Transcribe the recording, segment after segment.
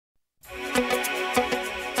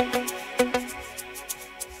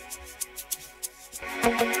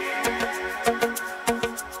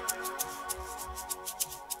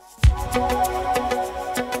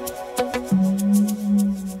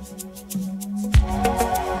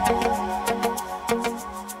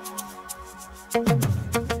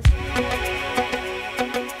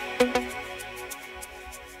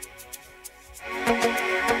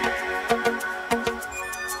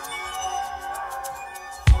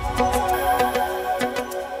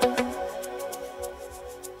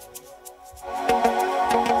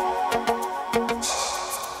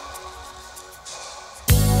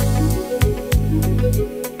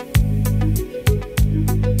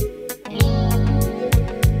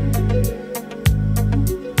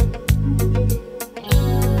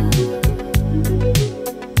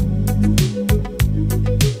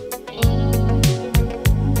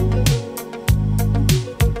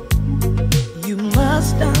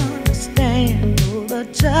understand. Oh, the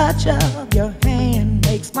touch of your hand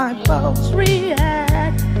makes my pulse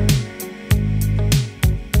react.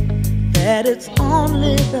 That it's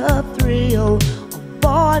only the thrill of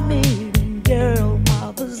boy meeting girl,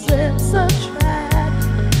 opposites attract.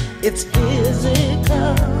 It's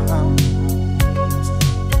physical,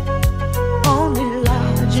 only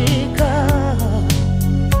logical.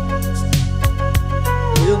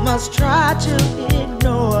 You must try to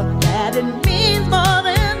ignore that it means more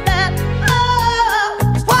than that. Oh,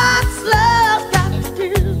 what's love got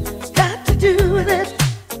to do with it?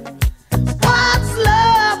 What's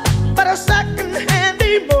love but a second-hand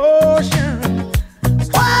emotion?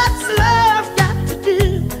 What's love got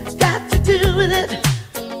to do with it?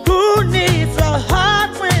 Who needs a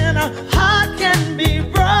heart when a heart can be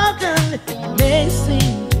broken? It may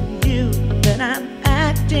seem to you that I'm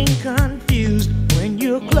acting confused when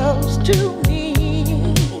you're close to me.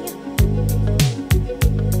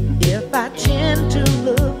 If I tend to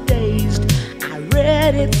look dazed, I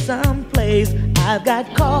read it someplace. I've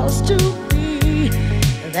got cause to be.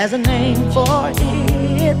 There's a name for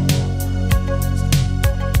it.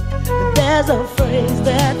 There's a phrase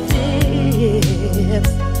that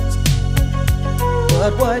fits.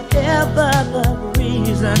 But whatever the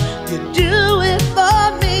reason, you do it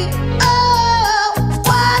for me. Oh,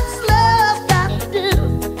 what's love got to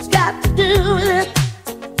do with it?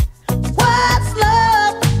 What's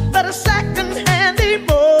love but a second-hand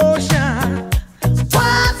emotion?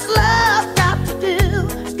 What's love got to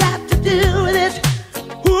do with it?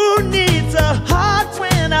 Who needs a heart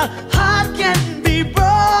when a heart can be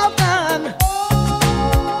broken?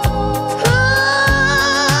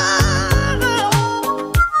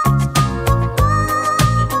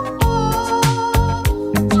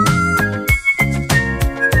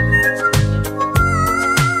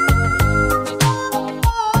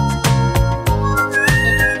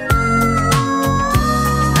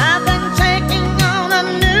 I've been taking on a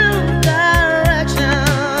new direction,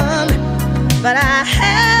 but I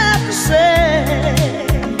have to say,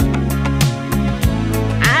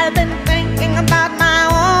 I've been thinking about my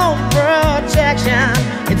own protection.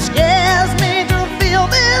 It's scary.